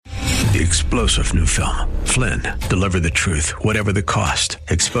The explosive new film, Flynn, Deliver the Truth, Whatever the Cost,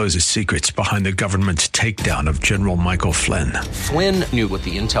 exposes secrets behind the government's takedown of General Michael Flynn. Flynn knew what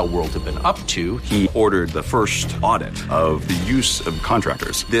the intel world had been up to. He ordered the first audit of the use of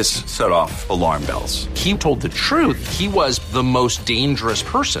contractors. This set off alarm bells. He told the truth. He was the most dangerous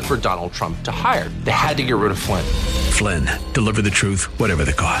person for Donald Trump to hire. They had to get rid of Flynn. Flynn, Deliver the Truth, Whatever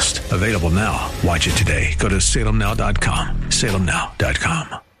the Cost. Available now. Watch it today. Go to salemnow.com.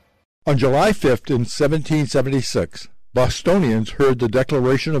 salemnow.com. On July 5th in 1776, Bostonians heard the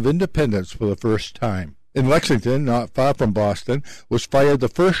Declaration of Independence for the first time. In Lexington, not far from Boston, was fired the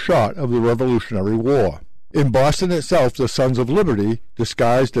first shot of the Revolutionary War. In Boston itself, the Sons of Liberty,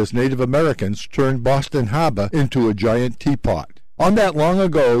 disguised as Native Americans, turned Boston Harbor into a giant teapot. On that long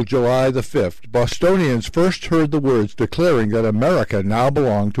ago, July the 5th, Bostonians first heard the words declaring that America now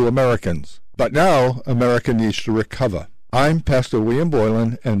belonged to Americans. But now, America needs to recover. I'm Pastor William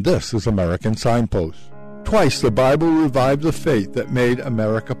Boylan, and this is American Signpost. Twice the Bible revived the faith that made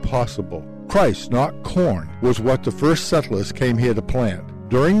America possible. Christ, not corn, was what the first settlers came here to plant.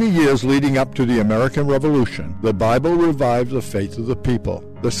 During the years leading up to the American Revolution, the Bible revived the faith of the people.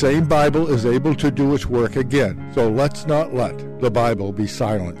 The same Bible is able to do its work again, so let's not let the Bible be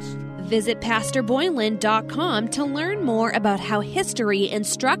silenced. Visit PastorBoylan.com to learn more about how history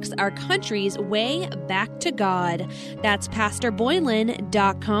instructs our country's way back to God. That's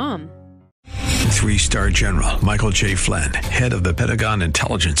PastorBoylan.com. 3-star General Michael J. Flynn, head of the Pentagon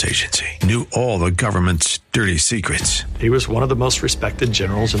Intelligence Agency, knew all the government's dirty secrets. He was one of the most respected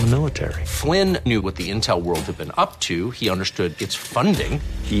generals in the military. Flynn knew what the intel world had been up to. He understood its funding.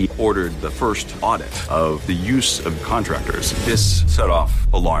 He ordered the first audit of the use of contractors. This set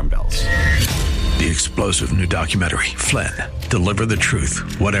off alarm bells. The explosive new documentary, Flynn, Deliver the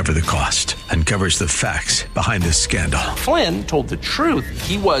Truth, Whatever the Cost, uncovers the facts behind this scandal. Flynn told the truth.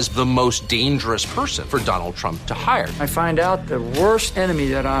 He was the most dangerous person for Donald Trump to hire. I find out the worst enemy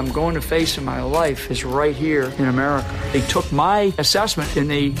that I'm going to face in my life is right here in America. They took my assessment and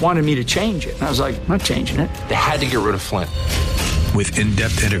they wanted me to change it. And I was like, I'm not changing it. They had to get rid of Flynn. With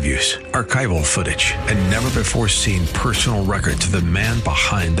in-depth interviews, archival footage, and never-before-seen personal records of the man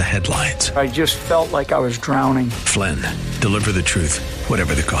behind the headlines. I just felt like I was drowning. Flynn, Deliver the Truth,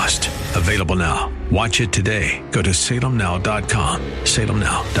 Whatever the Cost. Available now. Watch it today. Go to salemnow.com.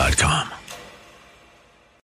 salemnow.com.